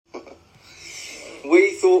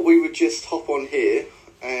thought we would just hop on here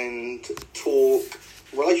and talk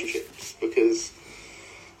relationships, because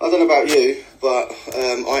I don't know about you, but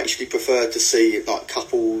I actually prefer to see like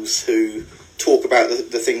couples who talk about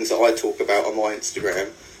the things that I talk about on my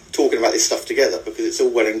Instagram, talking about this stuff together, because it's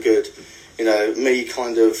all well and good, you know, me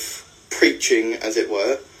kind of preaching, as it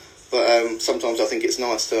were, but sometimes I think it's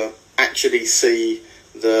nice to actually see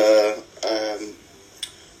the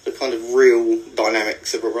kind of real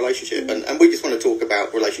dynamics of a relationship, and we just want to talk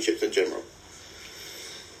about relationships in general.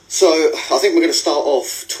 So I think we're going to start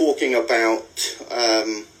off talking about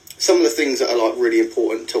some of the things that are like really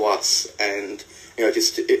important to us, and you know,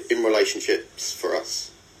 just in relationships for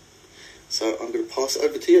us. So I'm going to pass it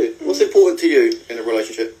over to you. What's important to you in a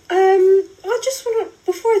relationship? I just want to,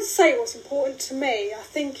 before I say what's important to me, I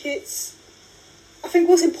think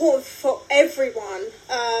what's important for everyone,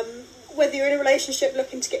 whether you're in a relationship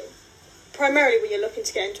primarily when you're looking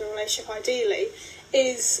to get into a relationship ideally,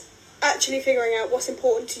 is actually figuring out what's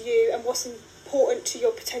important to you and what's important to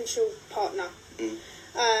your potential partner.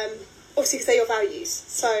 Obviously, because they're your values.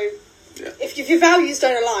 So if your values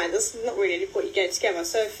don't align, there's not really any point you getting together.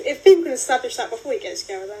 So if people can establish that before you get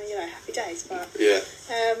together, then, you know, happy days. But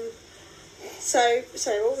so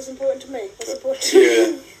what was important to me? What's important to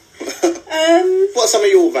me? What are some of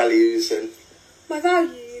your values then? My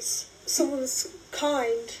values: someone's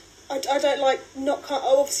kind. I don't like not kind.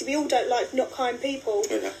 Obviously, we all don't like not kind people.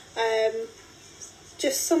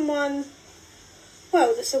 Just someone,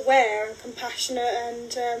 well, that's aware and compassionate,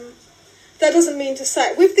 and that doesn't mean to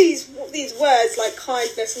say with these words like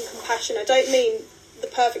kindness and compassion, I don't mean the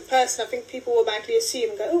perfect person. I think people automatically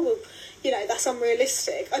assume and go, oh, well, you know, that's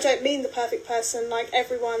unrealistic. I don't mean the perfect person. Like,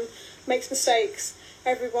 everyone makes mistakes.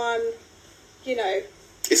 Everyone, you know,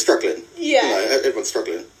 is struggling. Yeah, you know, everyone's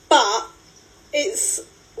struggling. But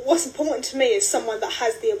what's important to me is someone that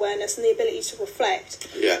has the awareness and the ability to reflect.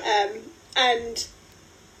 And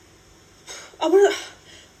I want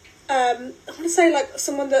to say, like,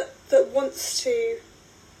 someone that wants to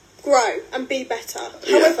grow and be better.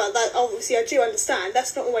 However, that obviously I do understand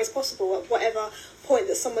that's not always possible at whatever point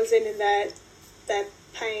that someone's in their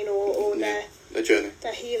pain or their journey,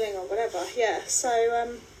 their healing or whatever.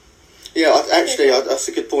 So that's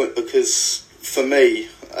a good point, because for me,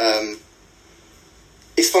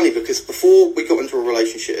 it's funny because before we got into a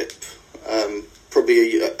relationship,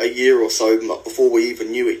 probably a year or so before we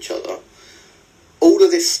even knew each other, all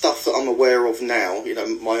of this stuff that I'm aware of now, you know,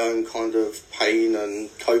 my own kind of pain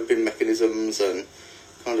and coping mechanisms and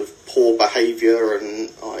kind of poor behaviour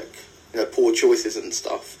and, like, you know, poor choices and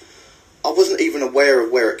stuff, I wasn't even aware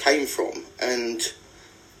of where it came from. And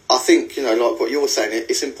I think, you know, like what you're saying,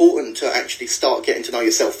 it's important to actually start getting to know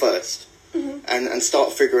yourself first. And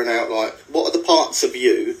start figuring out, like, what are the parts of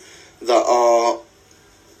you that are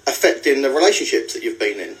affecting the relationships that you've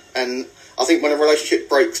been in. And I think when a relationship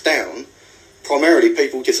breaks down, primarily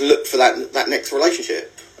people just look for that next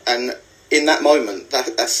relationship, and in that moment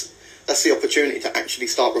that's the opportunity to actually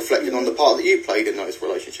start reflecting on the part that you played in those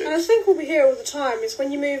relationships. And I think what we hear all the time is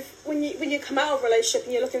when you come out of a relationship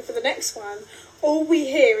and you're looking for the next one, all we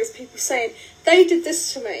hear is people saying, they did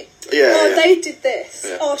this to me. They did this.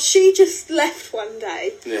 Or she just left one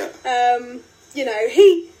day. You know,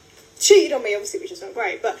 he cheated on me, obviously, which is not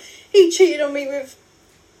great, but he cheated on me with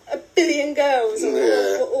a billion girls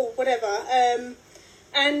or whatever.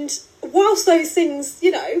 And whilst those things,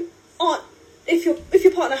 you know, aren't, if your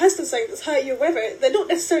partner has done something that's hurt you or whatever, they're not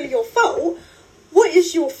necessarily your fault. What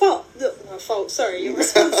is your fault? Your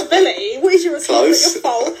responsibility. What is your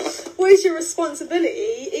responsibility? What is your responsibility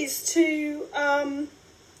is to,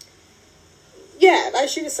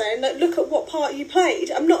 as you were saying, look at what part you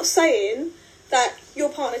played. I'm not saying that your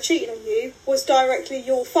partner cheating on you was directly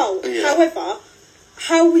your fault. However,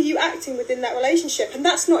 how were you acting within that relationship? And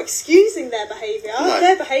that's not excusing their behaviour. No.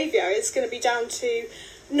 Their behaviour is going to be down to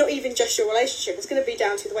not even just your relationship. It's going to be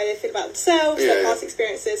down to the way they feel about themselves, their past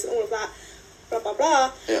experiences, and all of that. Blah blah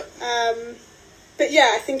blah. But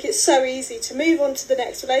I think it's so easy to move on to the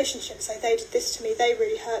next relationship and say, they did this to me, they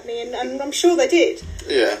really hurt me, and I'm sure they did.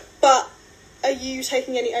 But are you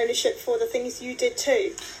taking any ownership for the things you did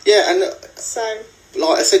too? And so,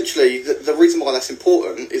 like, essentially the reason why that's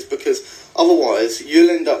important is because otherwise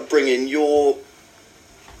you'll end up bringing your,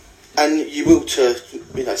 and you will to,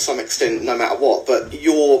 you know, some extent, no matter what, but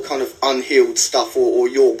your kind of unhealed stuff or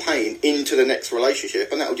your pain into the next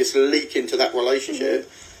relationship, and that will just leak into that relationship.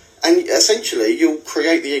 And essentially you'll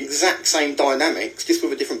create the exact same dynamics just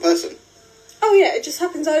with a different person. Oh yeah, it just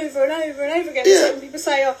happens over and over and over again. So when people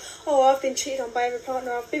say, oh, I've been cheated on by every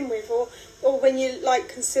partner I've been with, or when you, like,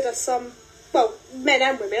 consider some, well, men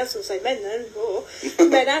and women, I was going to say men then, or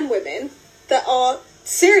men and women, that are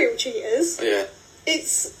serial cheaters. Yeah.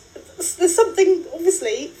 There's something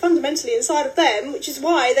obviously fundamentally inside of them, which is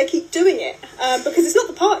why they keep doing it. Because it's not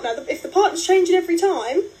the partner. If the partner's changing every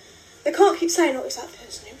time, they can't keep saying, "Oh, it's that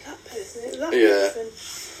person, it was that person, it was that person."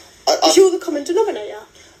 Because you're the common denominator.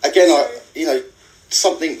 Again, so,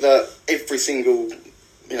 something that every single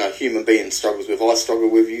human being struggles with. I struggle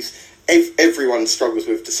with. Everyone struggles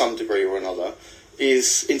with to some degree or another.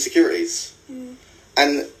 Is insecurities,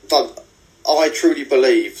 and I truly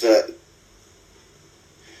believe that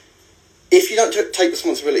if you don't take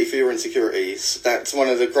responsibility for your insecurities, that's one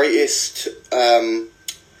of the greatest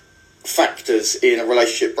factors in a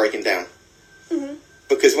relationship breaking down. Mm-hmm.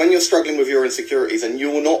 Because when you're struggling with your insecurities and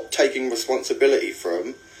you're not taking responsibility for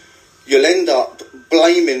them, you'll end up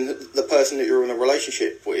blaming the person that you're in a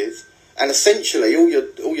relationship with, and essentially all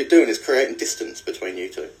you're doing is creating distance between you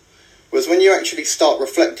two. Whereas when you actually start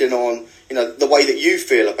reflecting on the way that you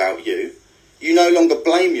feel about you, you no longer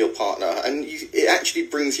blame your partner, and it actually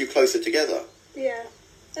brings you closer together. Yeah,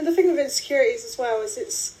 and the thing with insecurities as well is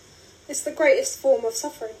it's the greatest form of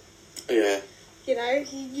suffering. Yeah. You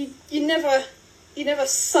never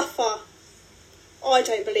suffer, I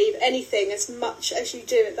don't believe, anything as much as you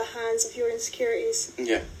do at the hands of your insecurities.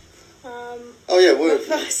 Yeah. Well,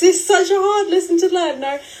 it's such a hard lesson to learn.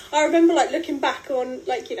 No, I remember looking back on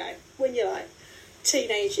when you're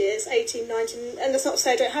teenage years, 18, 19, and that's not to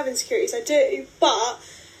say I don't have insecurities, I do, but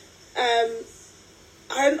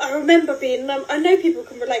I remember I know people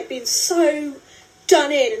can relate, being so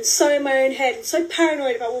done in and so in my own head and so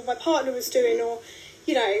paranoid about what my partner was doing, or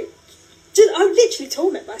I literally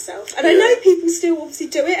torment myself, and I know people still obviously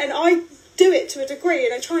do it, and I do it to a degree,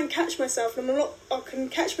 and I try and catch myself, and I can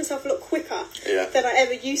catch myself a lot quicker than I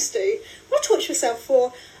ever used to. I torture myself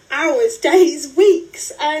for hours, days,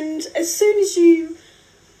 weeks, and as soon as you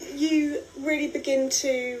really begin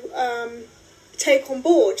to take on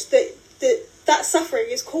board that suffering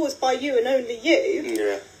is caused by you and only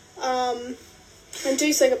you, and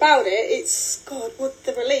do something about it, it's what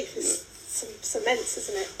the relief is. It's immense,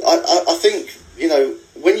 isn't it? I think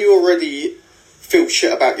when you already feel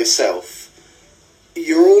shit about yourself,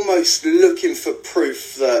 you're almost looking for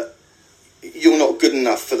proof that you're not good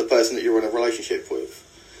enough for the person that you're in a relationship with,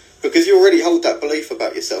 because you already hold that belief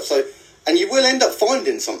about yourself. So, and you will end up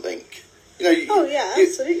finding something.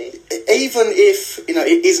 Absolutely. Even if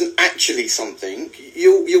it isn't actually something,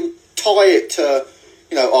 you'll tie it to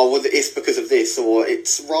it's because of this, or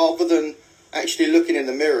it's rather than actually looking in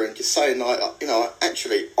the mirror and just saying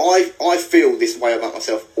actually I feel this way about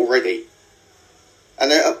myself already.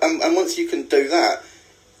 And once you can do that,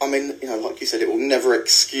 I mean, like you said, it will never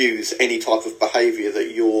excuse any type of behaviour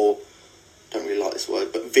that you're, don't really like this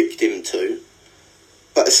word, but victim to.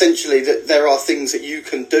 But essentially, that there are things that you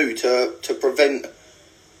can do to prevent,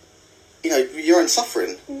 your own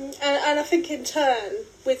suffering. And I think in turn,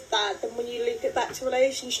 with that, then when you link it back to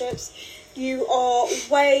relationships, you are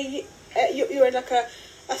you're in a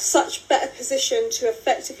such better position to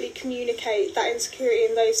effectively communicate that insecurity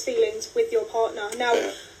and those feelings with your partner.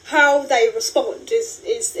 Now, how they respond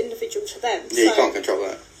is individual to them. Yeah, you can't control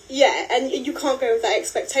that. Yeah, and you can't go with that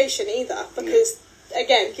expectation either, because,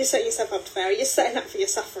 again, you're setting yourself up to fail. You're setting up for your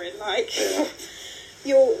suffering,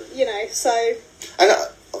 so... And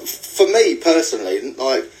for me, personally,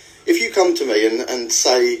 if you come to me and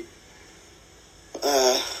say,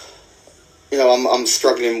 I'm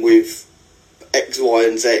struggling with X, Y,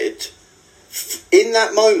 and Z, in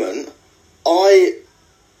that moment,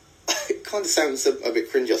 it kind of sounds a bit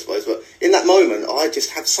cringe, I suppose, but in that moment, I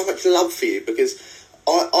just have so much love for you, because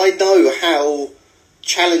I know how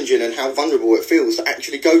challenging and how vulnerable it feels to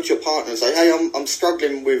actually go to your partner and say, hey, I'm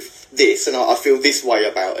struggling with this, and I feel this way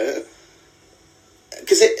about it.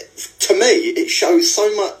 Because to me, it shows so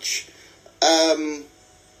much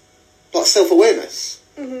self-awareness.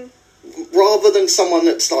 Mm-hmm. Rather than someone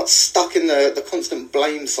that's stuck in the constant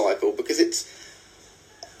blame cycle, because it's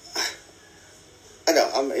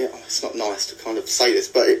not nice to kind of say this,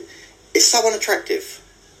 but it's so unattractive.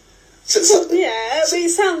 It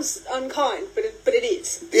sounds unkind, but it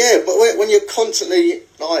is. Yeah, but when you're constantly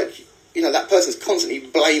that person's constantly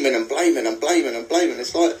blaming and blaming and blaming and blaming,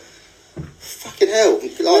 it's like, fucking hell.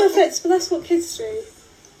 No offence, but that's what kids do.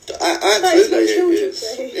 Absolutely, that is what children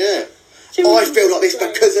do. Yeah. I feel like this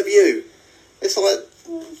because of you. It's like,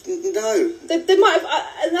 no. They might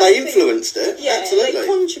have... they influenced it, absolutely. They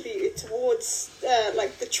contributed towards,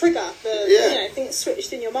 the trigger, the thing that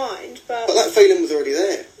switched in your mind. But that feeling was already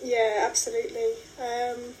there. Yeah, absolutely.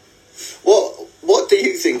 What do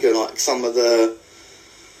you think are, some of the...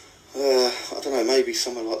 I don't know, maybe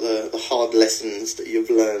some of like the hard lessons that you've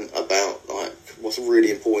learned about like what's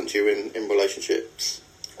really important to you in relationships.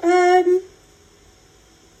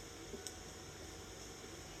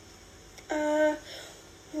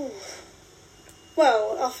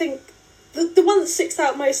 Well, I think the one that sticks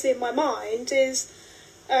out mostly in my mind is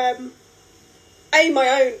my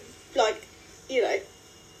own, like, you know,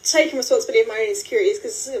 taking responsibility of my own insecurities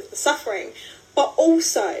because of the suffering, but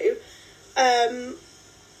also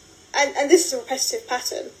and this is a repetitive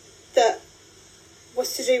pattern that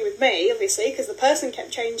was to do with me, obviously, because the person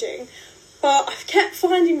kept changing, but I've kept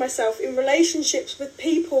finding myself in relationships with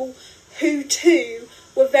people who too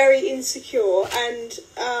were very insecure, and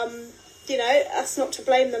you know, that's not to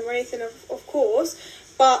blame them or anything, of course,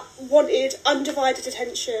 but wanted undivided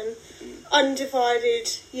attention, undivided,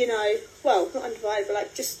 you know, well, not undivided, but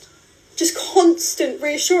like just constant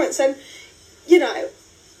reassurance. And, you know,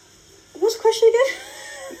 what's the question again?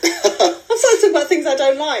 I'm starting to talk about things I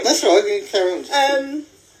don't like. That's right, you can carry on.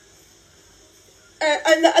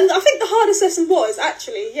 And I think the hardest lesson was,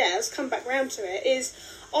 actually, yeah, let's come back round to it, is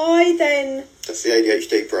I then... That's the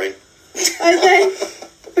ADHD brain. I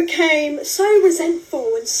then became so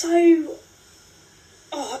resentful and so...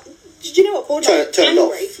 Oh, did you know what? Borderline turned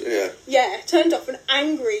angry. Off, yeah. Yeah, turned off and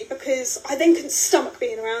angry because I then couldn't stomach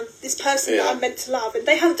being around this person that I'm meant to love, and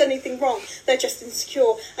they haven't done anything wrong. They're just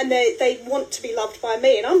insecure and they want to be loved by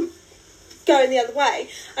me, and I'm going the other way.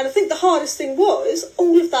 And I think the hardest thing was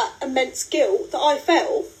all of that immense guilt that I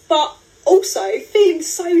felt, but also feeling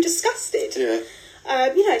so disgusted. Yeah.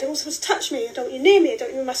 You know, I don't want someone to touch me, I don't want you near me, I don't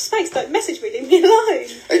want you in my space, don't message me, leave me alone.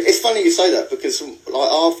 It's funny you say that, because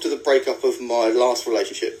like after the breakup of my last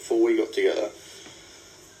relationship, before we got together,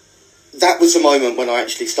 that was the moment when I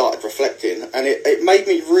actually started reflecting, and it made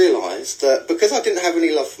me realise that because I didn't have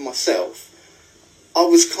any love for myself, I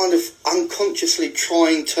was kind of unconsciously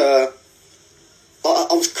trying to...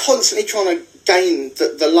 I was constantly trying to gain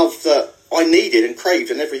the love that I needed and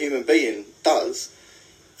craved, and every human being does,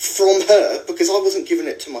 from her, because I wasn't giving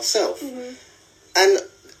it to myself. Mm-hmm. And,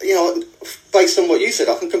 you know, based on what you said,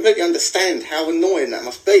 I can completely understand how annoying that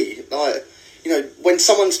must be. Like, you know, when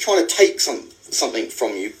someone's trying to take something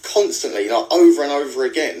from you constantly, like over and over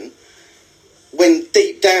again, when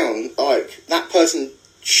deep down, like, that person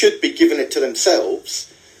should be giving it to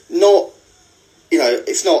themselves, not, you know,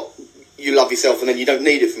 it's not you love yourself and then you don't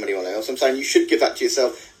need it from anyone else. I'm saying you should give that to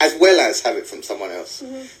yourself as well as have it from someone else.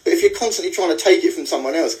 Mm-hmm. But if you're constantly trying to take it from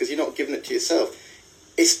someone else because you're not giving it to yourself,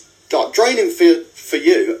 it's like draining for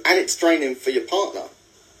you, and it's draining for your partner.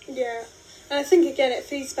 Yeah, and I think again it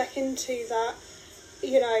feeds back into that,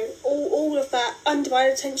 you know, all of that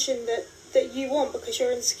undivided attention that you want because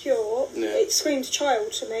you're insecure. Yeah. It screams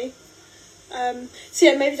child to me. So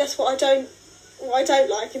yeah, maybe that's what I don't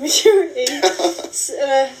like, immaturity.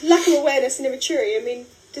 Lack of awareness and immaturity. I mean,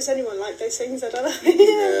 does anyone like those things? I don't know.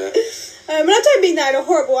 Yeah. And I don't mean that in a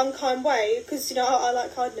horrible, unkind way, because, you know, I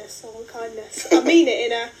like kindness. I want kindness. I mean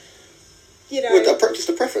it in a, you know... Well, just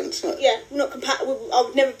a preference, isn't it? Yeah, not compatible. I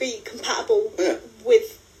would never be compatible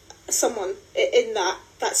with someone in that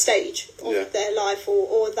stage of their life,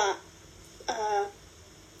 or that... I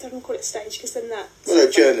don't want to call it stage, because then that... Well,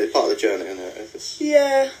 their journey, part of the journey, isn't it?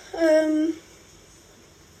 Yeah.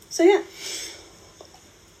 So, yeah.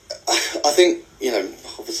 I think, you know,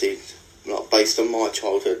 obviously, like, based on my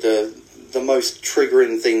childhood, the most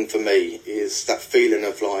triggering thing for me is that feeling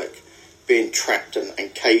of, like, being trapped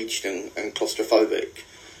and caged and claustrophobic.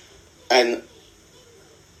 And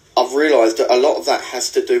I've realised that a lot of that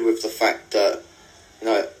has to do with the fact that, you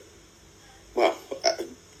know, well,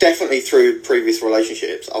 definitely through previous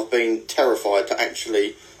relationships, I've been terrified to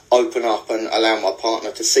actually open up and allow my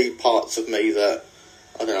partner to see parts of me that,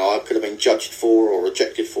 I don't know, I could have been judged for or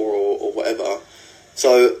rejected for or whatever.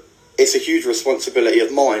 So it's a huge responsibility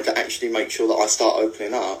of mine to actually make sure that I start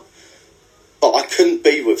opening up. But I couldn't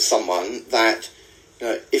be with someone that, you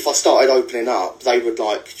know, if I started opening up, they would,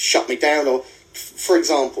 like, shut me down. Or, for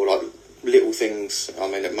example, like, little things, I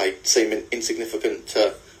mean, it may seem insignificant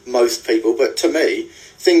to most people, but to me,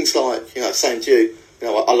 things like, you know, saying to you, you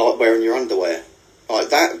know, I like wearing your underwear. Like,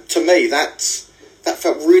 that, to me, that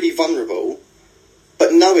felt really vulnerable.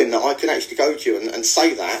 But knowing that I can actually go to you and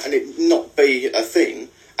say that, and it not be a thing,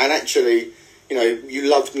 and actually, you know, you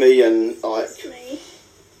loved me, and, like,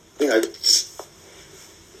 you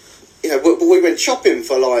know, we went shopping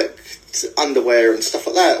for, like, underwear and stuff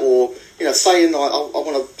like that, or, you know, saying, like, I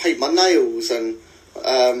want to paint my nails, and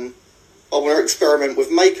I want to experiment with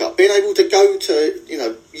makeup. Being able to go to, you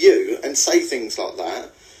know, you and say things like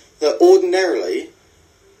that ordinarily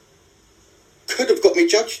could have got me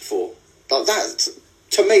judged for. Like, that,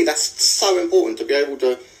 to me, that's so important, to be able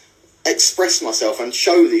to express myself and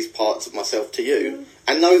show these parts of myself to you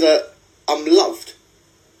and know that I'm loved.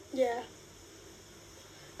 Yeah.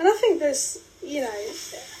 And I think there's, you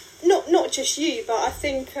know, not just you, but I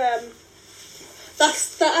think that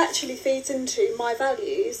actually feeds into my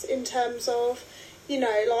values in terms of, you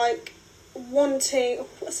know, like wanting,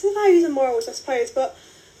 what's the values and morals, I suppose, but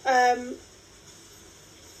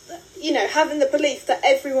you know, having the belief that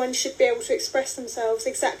everyone should be able to express themselves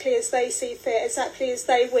exactly as they see fit, exactly as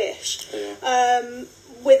they wish,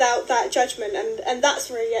 without that judgment, and that's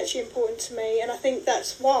really actually important to me. And I think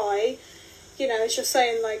that's why, you know, as you're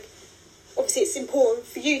saying, like, obviously it's important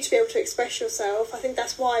for you to be able to express yourself. I think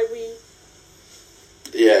that's why we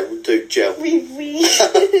do gel. We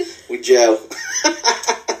we gel.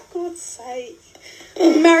 God's sake.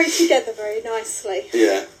 We marry together very nicely.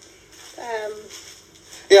 Yeah.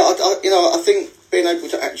 I think being able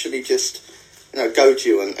to actually just, you know, go to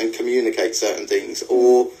you and communicate certain things,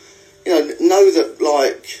 or, you know that,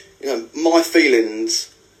 like, you know, my feelings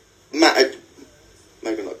matter,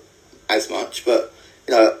 maybe not as much, but,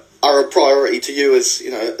 you know, are a priority to you as,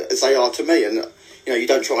 you know, as they are to me, and, you know, you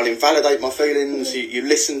don't try and invalidate my feelings, you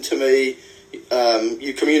listen to me,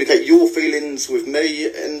 you communicate your feelings with me,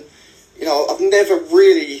 and, you know, I've never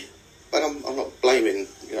really, and I'm not blaming,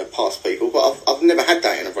 you know, past people, but I've never had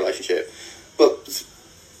that in a relationship. But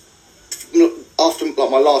after,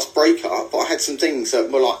 like, my last breakup, I had some things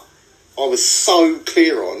that were, like, I was so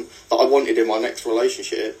clear on that I wanted in my next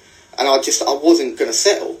relationship, and I wasn't going to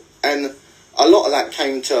settle. And a lot of that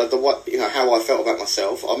came to you know, how I felt about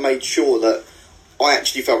myself. I made sure that I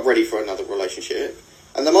actually felt ready for another relationship,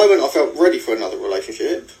 and the moment I felt ready for another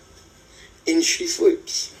relationship, in she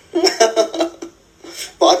swoops.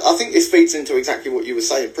 But I think this feeds into exactly what you were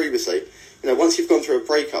saying previously. You know, once you've gone through a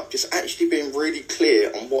breakup, just actually being really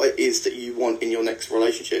clear on what it is that you want in your next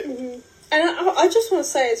relationship. Mm-hmm. And I just want to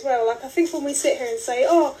say as well, like, I think when we sit here and say,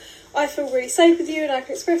 oh, I feel really safe with you and I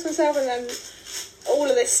can express myself and then all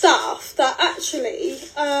of this stuff, that actually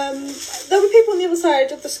there were people on the other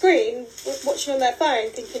side of the screen watching on their phone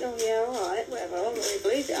thinking, oh yeah, alright, whatever, I don't really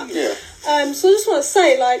believe you. Yeah. So I just want to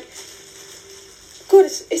say, like, God,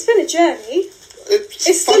 it's been a journey.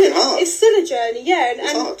 It's fucking hard. It's still a journey, yeah.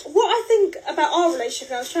 And hard. What I think about our relationship,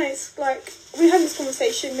 and I was trying to, like, we had this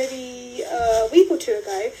conversation maybe a week or two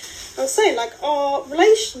ago. I was saying, like, our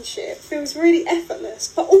relationship feels really effortless,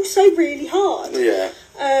 but also really hard. Yeah.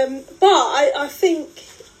 But I think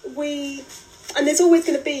and there's always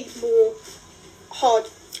going to be more hard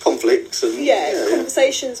conflicts and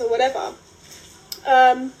conversations or whatever.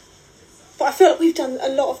 But I feel like we've done a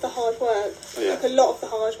lot of the hard work. Yeah. Like, a lot of the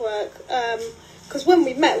hard work. Because when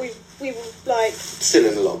we met, we were, like... still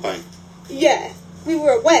in a lot of pain. Yeah. We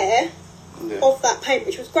were aware of that pain,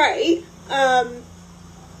 which was great.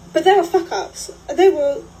 But there were fuck-ups. There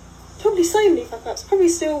were probably so many fuck-ups. Probably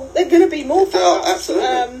still... There are going to be more fuck-ups.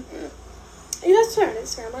 Absolutely. You know, swear on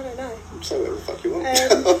Instagram, I don't know. Say whatever the fuck you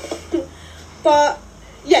want. But...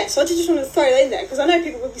 yeah, so I just wanted to throw that in there, because I know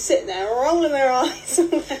people will be sitting there rolling their eyes or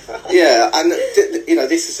whatever. Yeah, and, you know,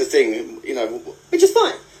 this is the thing, you know... which is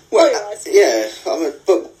fine. Well, yeah, I mean,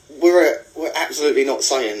 but we're absolutely not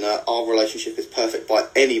saying that our relationship is perfect by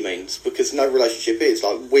any means, because no relationship is.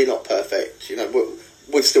 Like, we're not perfect, you know,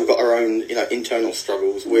 we've still got our own, you know, internal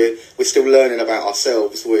struggles. We're still learning about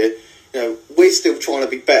ourselves. We're still trying to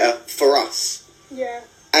be better for us. Yeah.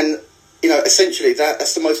 And... you know, essentially,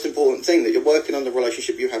 that's the most important thing, that you're working on the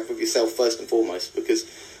relationship you have with yourself first and foremost, because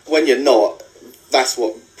when you're not, that's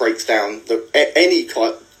what breaks down any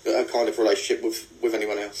kind of relationship with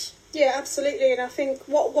anyone else. Yeah, absolutely. And I think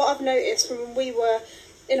what I've noticed from when we were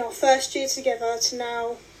in our first year together to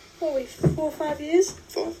now, what are we, 4 or 5 years?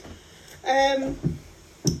 5.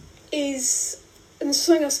 Is, and it's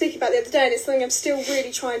something I was speaking about the other day, and it's something I'm still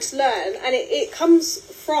really trying to learn, and it comes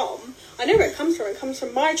from... I know where it comes from. It comes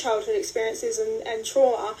from my childhood experiences and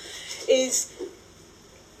trauma. Is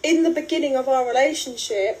in the beginning of our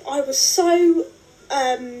relationship, I was so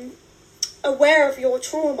aware of your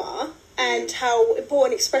trauma and how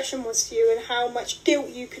important expression was to you and how much guilt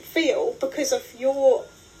you could feel because of your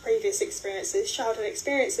previous experiences, childhood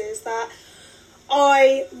experiences, that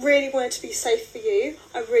I really wanted to be safe for you.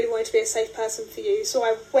 I really wanted to be a safe person for you. So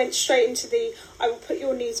I went straight into I will put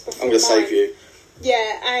your needs before mine. I'm going to save you.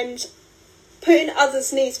 Yeah, and... putting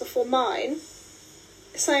others' needs before mine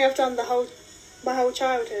is something I've done my whole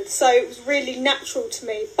childhood. So it was really natural to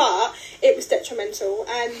me, but it was detrimental.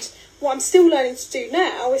 And what I'm still learning to do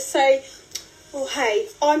now is say, well, hey,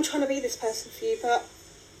 I'm trying to be this person for you, but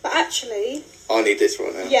actually... I need this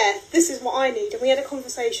right now. Yeah, this is what I need. And we had a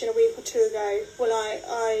conversation a week or two ago when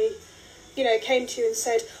I you know, came to you and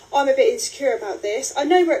said, I'm a bit insecure about this, I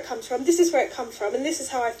know where it comes from, this is where it comes from, and this is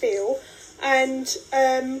how I feel, and,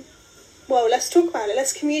 well, let's talk about it,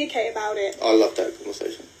 let's communicate about it. I love that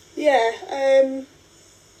conversation. Yeah,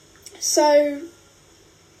 so,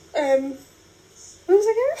 where was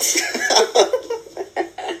I going?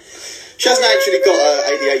 She hasn't actually got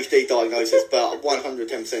an ADHD diagnosis, but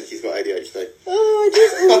 110% she's got ADHD. Oh,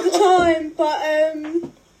 just all the time, but,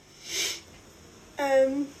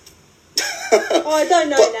 oh, I don't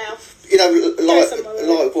know but, now. You know,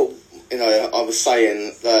 like what, you know, I was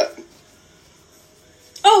saying that...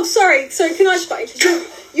 Oh, sorry, can I just bite?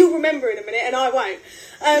 You'll remember in a minute, and I won't.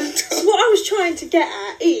 So what I was trying to get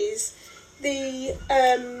at is the,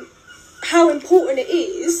 how important it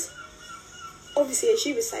is, obviously, as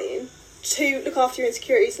you were saying, to look after your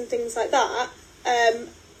insecurities and things like that,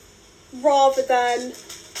 rather than,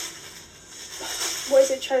 what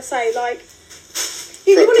is it trying to say, like...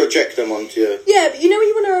 project them onto you. Yeah, but you know when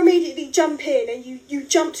you want to immediately jump in and you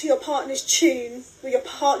jump to your partner's tune, or your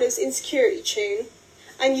partner's insecurity tune,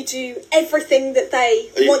 and you do everything that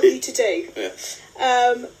they want you to do. Yeah.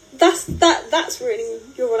 That's ruining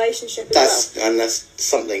your relationship as well. And that's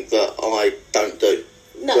something that I don't do.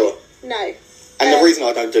 No, sure. No. And the reason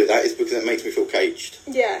I don't do that is because it makes me feel caged.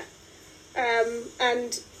 Yeah.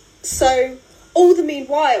 And so all the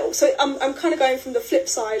meanwhile, so I'm kind of going from the flip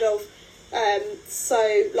side of,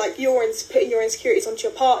 so like you're putting your insecurities onto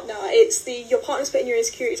your partner, it's your partner's putting your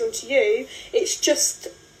insecurities onto you. It's just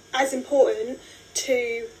as important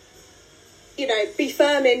to, you know, be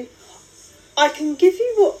firm in, I can give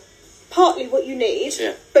you partly what you need,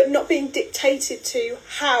 yeah, but not being dictated to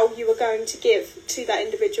how you are going to give to that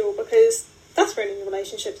individual, because that's ruining your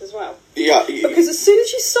relationships as well. Yeah. Because as soon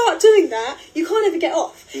as you start doing that, you can't ever get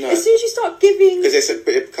off. No. As soon as you start giving... Because it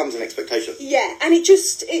becomes an expectation. Yeah, and it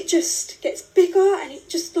just gets bigger, and it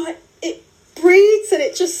just, like, it breeds, and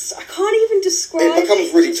it just... I can't even describe it. It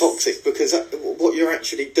becomes really toxic, because what you're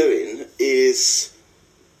actually doing is...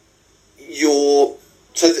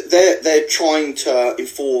 So they're trying to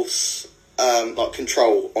enforce, like,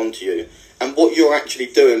 control onto you. And what you're actually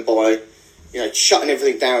doing by... you know, shutting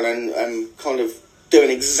everything down and kind of doing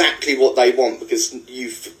exactly what they want because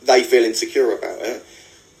they feel insecure about it,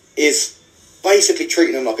 is basically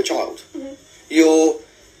treating them like a child. Mm-hmm.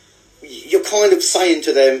 You're kind of saying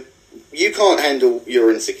to them, you can't handle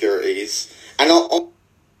your insecurities, and I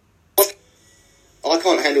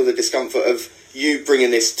can't handle the discomfort of you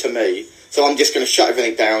bringing this to me, so I'm just going to shut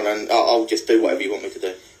everything down and I'll just do whatever you want me to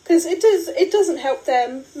do. Because it doesn't help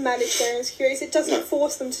them manage their insecurities. It doesn't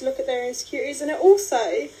force them to look at their insecurities, and it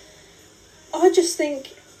also, I just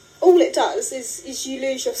think, all it does is you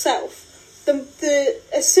lose yourself.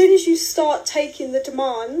 As soon as you start taking the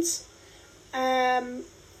demands,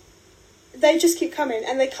 they just keep coming,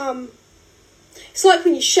 and they come. It's like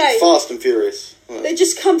when you shave. Fast and furious. Yeah. They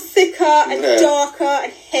just come thicker and darker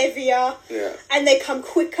and heavier, and they come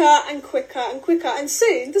quicker and quicker and quicker, and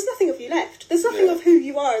soon there's nothing of you left. There's nothing of who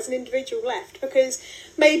you are as an individual left, because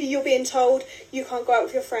maybe you're being told you can't go out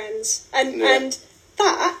with your friends, and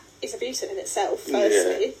that is abusive in itself,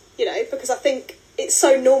 firstly, you know, because I think it's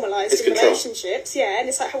so normalised in relationships, and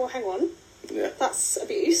it's like, well, hang on, that's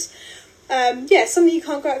abuse. Suddenly you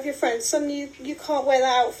can't go out with your friends, suddenly you can't wear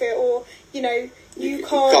that outfit, or, you know, you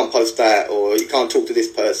can't post that, or you can't talk to this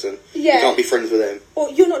person. You can't be friends with them.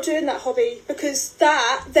 Or you're not doing that hobby, because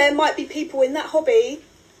there might be people in that hobby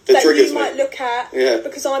that you might look at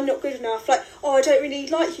because I'm not good enough. Like, oh, I don't really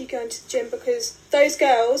like you going to the gym because those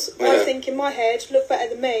girls, I think in my head, look better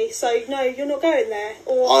than me. So no, you're not going there.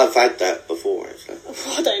 Or I've had that before, actually.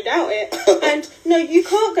 I don't doubt it. And no, you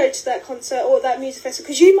can't go to that concert or that music festival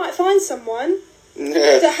because you might find someone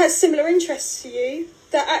that has similar interests to you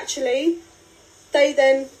that actually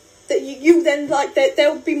you then like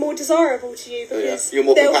they'll be more desirable to you because you're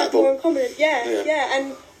more they'll compatible. have more in common.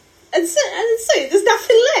 And so there's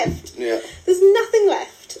nothing left. There's nothing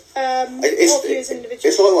left of you as an individual.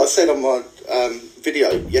 It's like what I said on my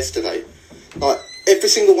video yesterday. Like, every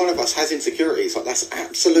single one of us has insecurities. Like, that's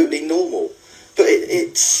absolutely normal. But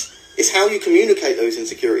it's how you communicate those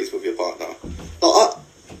insecurities with your partner. Like,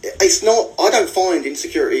 I don't find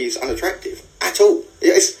insecurities unattractive at all.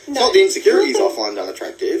 It's not the insecurities I find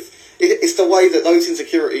unattractive. It's the way that those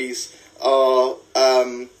insecurities are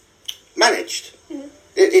managed. Mm-hmm.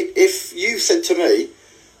 If you said to me,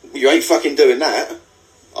 you ain't fucking doing that,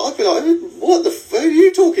 I'd be like, what the fuck are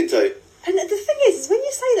you talking to? And the thing is when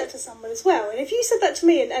you say that to someone as well, and if you said that to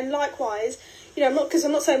me, and likewise, you know, I'm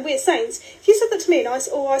not saying we're saints, if you said that to me and I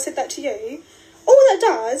said that to you, all that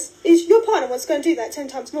does is your partner wants to go and do that 10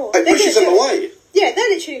 times more. It pushes them away. Yeah, they're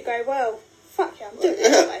literally go, well, fuck yeah, I'm doing it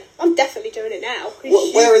anyway. I'm definitely doing it now.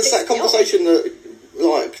 Whereas that conversation that,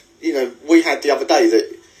 like, you know, we had the other day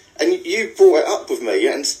that, and you brought it up with me,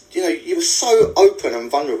 and, you know, you were so open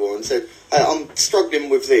and vulnerable and said, hey, I'm struggling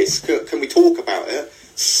with this, can we talk about it?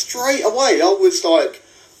 Straight away, I was like,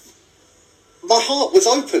 my heart was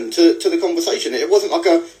open to the conversation. It wasn't like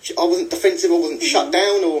I wasn't defensive, I wasn't shut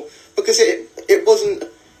down, or, because it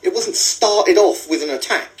wasn't started off with an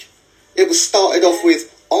attack. It was started off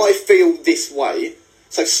with, I feel this way,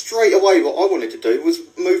 so straight away what I wanted to do was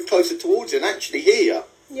move closer towards it and actually hear.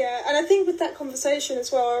 Yeah, and I think with that conversation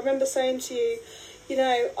as well, I remember saying to you, you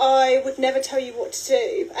know, I would never tell you what to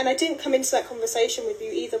do, and I didn't come into that conversation with you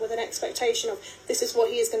either with an expectation of this is what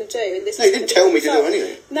he is going to do, and this. No, you didn't tell me to do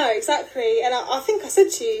anything. No, exactly, and I think I said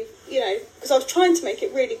to you, you know, because I was trying to make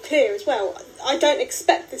it really clear as well. I don't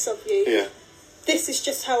expect this of you. Yeah. This is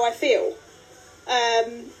just how I feel,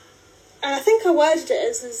 and I think I worded it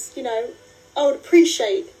as you know, I would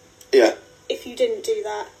appreciate. Yeah. If you didn't do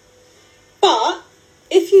that, but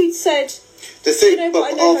if you said. The thing, you know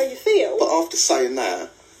what, I know how you feel. But after saying that,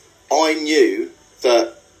 I knew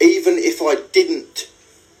that even if I didn't,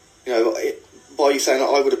 you know, by you saying that,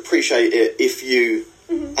 I would appreciate it if you,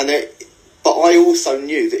 but I also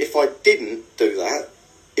knew that if I didn't do that,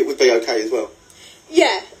 it would be okay as well.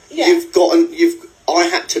 Yeah, yeah. I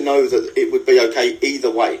had to know that it would be okay either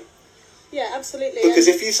way. Yeah, absolutely. Because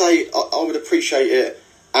if you say, I would appreciate it,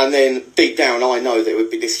 and then deep down I know that it would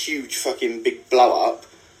be this huge fucking big blow up,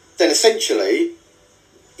 then essentially,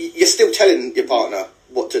 you're still telling your partner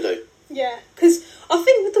what to do. Yeah, because I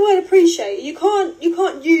think with the word appreciate, you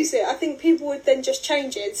can't use it. I think people would then just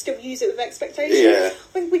change it and still use it with expectation. Yeah.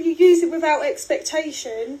 When you use it without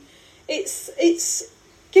expectation, it's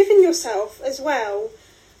giving yourself as well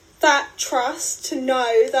that trust to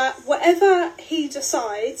know that whatever he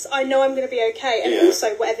decides, I know I'm going to be okay. And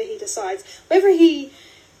also whatever he decides, whether he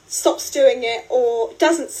stops doing it or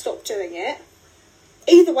doesn't stop doing it,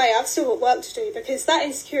 either way, I've still got work to do because that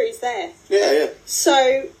insecurity is there. Yeah, yeah.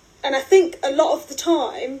 So, and I think a lot of the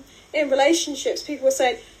time in relationships, people are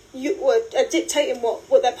saying are dictating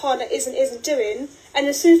what their partner isn't doing, and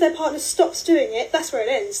as soon as their partner stops doing it, that's where it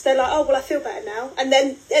ends. They're like, oh well, I feel better now, and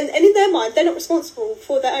then and in their mind, they're not responsible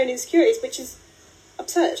for their own insecurities, which is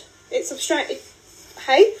absurd. It's abstract.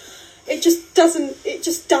 It just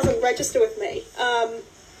doesn't register with me.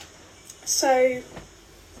 So,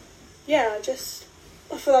 yeah,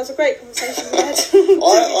 I thought that was a great conversation we had.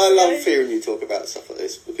 I love hearing you talk about stuff like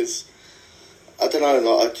this because, I don't know,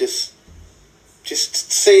 like, I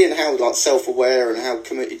just seeing how, like, self-aware and how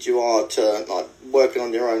committed you are to, like, working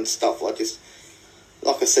on your own stuff, like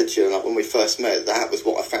I said to you, like, when we first met, that was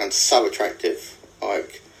what I found so attractive.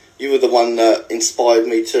 Like, you were the one that inspired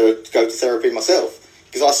me to go to therapy myself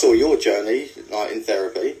because I saw your journey, like, in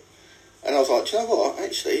therapy. And I was like, do you know what?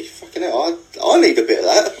 Actually, fucking hell, I need a bit of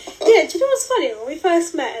that. Yeah, do you know what's funny? When we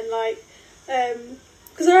first met and, like,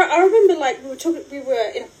 because I remember, like, we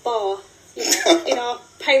were in a bar, you know, in our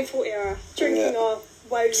painful era, drinking our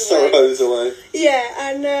woes away. Sorrows away. Yeah,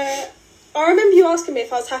 and I remember you asking me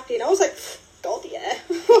if I was happy, and I was like, God, yeah,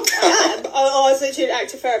 I am. I was literally in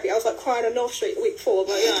active therapy. I was, like, crying on North Street week 4,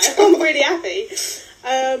 but, you know, I'm really happy.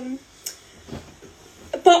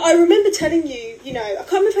 But I remember telling you, you know, I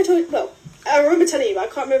can't remember if I told you, well, I remember telling you, but I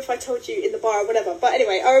can't remember if I told you in the bar or whatever. But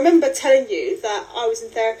anyway, I remember telling you that I was in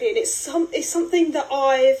therapy, and it's something that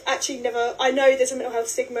I've actually never, I know there's a mental health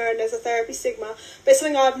stigma and there's a therapy stigma, but it's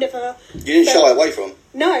something I've never... You didn't shy away from?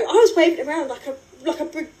 No, I was waving it around like a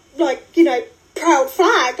big, like, you know, proud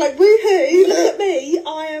flag, like, woohoo, look at me,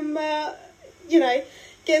 I am, you know,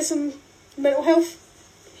 getting some mental health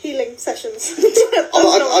healing sessions.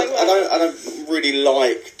 I don't really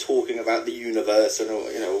like talking about the universe and,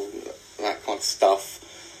 you know, that kind of stuff.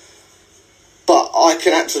 But I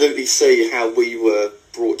can absolutely see how we were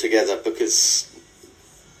brought together because,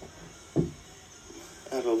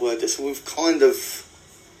 how do I word this? We're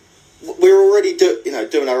already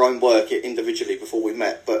doing our own work individually before we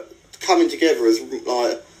met, but coming together as,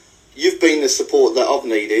 like, you've been the support that I've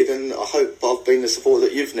needed, and I hope I've been the support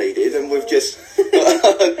that you've needed, and we've just,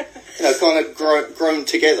 kind of grown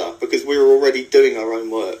together because we were already doing our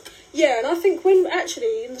own work. Yeah, and I think when,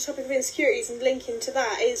 actually, in the topic of insecurities and linking to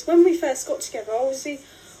that, is when we first got together, obviously,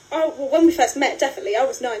 when we first met, definitely, I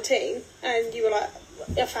was 19, and you were, like,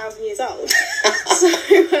 1,000 years old. So,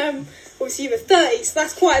 obviously, you were 30, so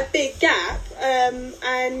that's quite a big gap,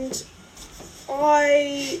 and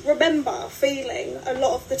I remember feeling a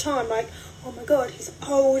lot of the time like, oh my god, he's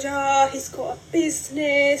older, he's got a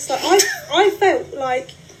business. Like, I felt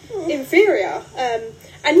like inferior, and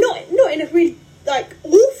not in a really, like,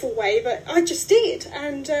 awful way, but I I just did,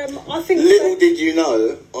 and I think... Little did you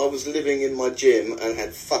know, I was living in my gym and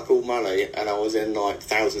had fuck all money, and I was in, like,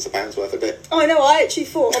 thousands of pounds worth of debt. I know, I actually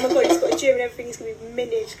thought, oh my god, he's got a gym and everything, he's going to be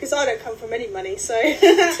minted, because I don't come from any money, so... I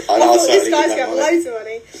thought this guy's got loads of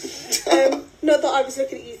money. Not that I was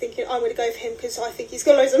looking at you thinking, I'm going to go for him because I think he's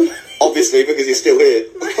got loads of money. Obviously, because you're still here.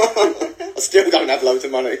 I still don't have loads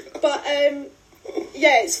of money. But,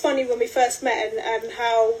 yeah, it's funny when we first met and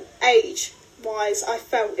how age-wise I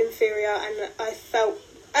felt inferior, and I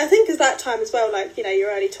think at that time as well, like, you know,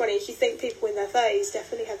 your early 20s, you think people in their 30s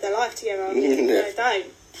definitely have their life together, and you know, don't.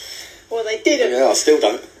 Well, they didn't. Yeah, I still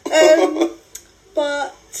don't.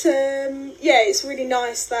 But, yeah, it's really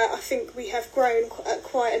nice that I think we have grown at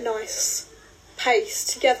quite a nice pace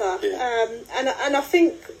together. Yeah. And I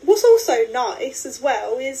think what's also nice as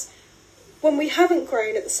well is when we haven't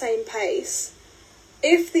grown at the same pace,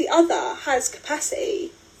 if the other has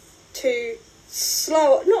capacity to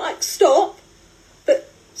slow, not like stop, but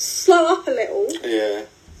slow up a little. Yeah.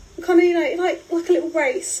 Kind of, you know, like a little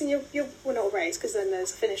race, and you're well, not a race because then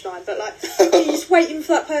there's a finish line, but like you're just waiting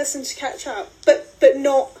for that person to catch up, but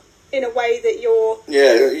not in a way that you're.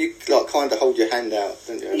 Yeah, you like kind of hold your hand out,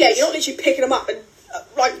 don't you? Yeah, you're not literally picking them up and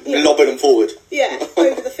like lobbing them forward. Yeah,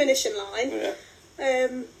 over the finishing line. Yeah.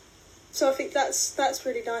 So I think that's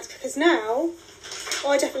really nice, because now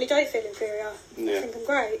I definitely don't feel inferior. Yeah. I think I'm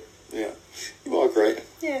great. Yeah, you are great.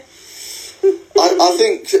 Yeah. I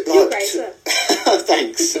think like, you're great, sir.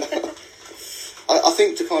 Thanks. I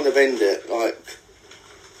think to kind of end it, like,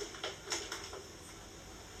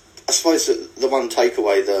 I suppose that the one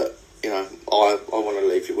takeaway that, you know, I want to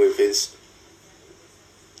leave you with is,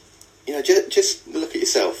 you know, just look at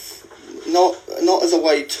yourself. Not as a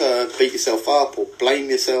way to beat yourself up or blame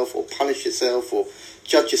yourself or punish yourself or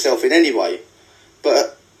judge yourself in any way,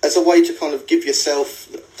 but as a way to kind of give yourself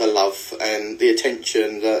the love and the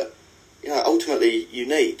attention that, you know, ultimately you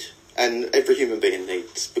need, and every human being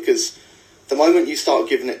needs, because the moment you start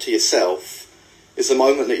giving it to yourself is the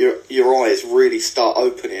moment that your eyes really start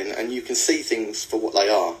opening and you can see things for what they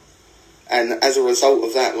are. And as a result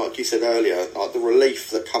of that, like you said earlier, like the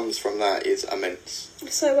relief that comes from that is immense.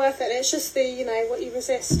 It's so worth it. It's just the, you know, what you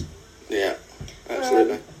resist. Yeah,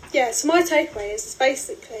 absolutely. Yeah, so my takeaway is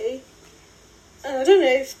basically, and I don't know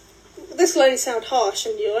if this will only sound harsh,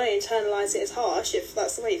 and you'll only internalise it as harsh if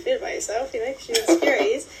that's the way you feel about yourself, you know, because you're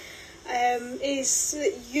insecurities, is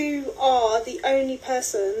that you are the only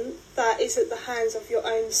person that is at the hands of your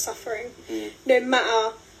own suffering, no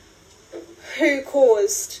matter who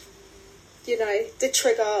caused, you know, the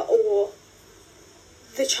trigger or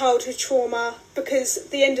the childhood trauma, because at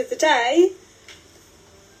the end of the day,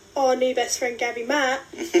 our new best friend Gabby Matt,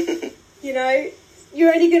 you know,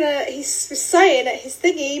 you're only gonna, he's saying at his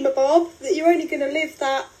thingy, my Bob, that you're only gonna live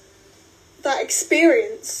that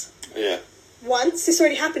experience. Yeah. Once. It's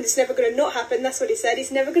already happened, it's never gonna not happen, that's what he said.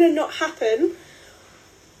 It's never gonna not happen.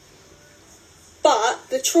 But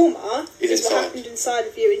the trauma is what happened inside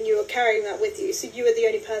of you, and you are carrying that with you. So you are the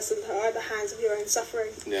only person that are at the hands of your own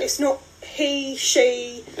suffering. Yeah. It's not he,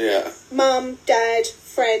 she, yeah, mum, dad,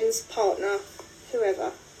 friends, partner,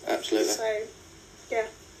 whoever. Absolutely. So, yeah.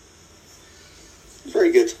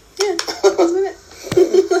 Very good. Yeah, wasn't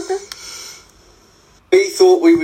it? We thought we would